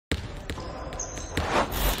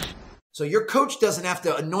So your coach doesn't have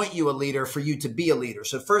to anoint you a leader for you to be a leader.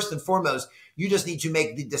 So first and foremost, you just need to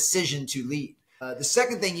make the decision to lead. The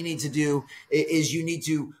second thing you need to do is you need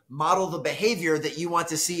to model the behavior that you want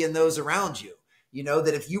to see in those around you. You know,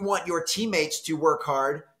 that if you want your teammates to work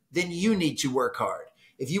hard, then you need to work hard.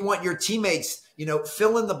 If you want your teammates,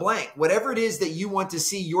 fill in the blank, whatever it is that you want to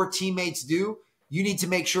see your teammates do, you need to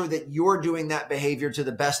make sure that you're doing that behavior to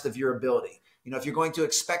the best of your ability. If you're going to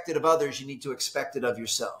expect it of others, you need to expect it of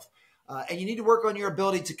yourself. And you need to work on your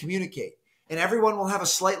ability to communicate. And everyone will have a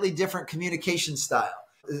slightly different communication style.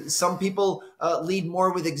 Some people lead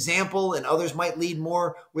more with example, and others might lead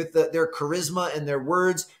more with their charisma and their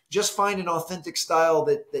words. Just find an authentic style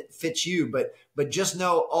that fits you. But just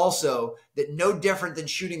know also that no different than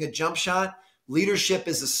shooting a jump shot, leadership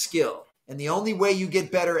is a skill. And the only way you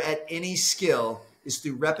get better at any skill is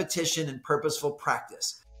through repetition and purposeful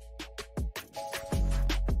practice.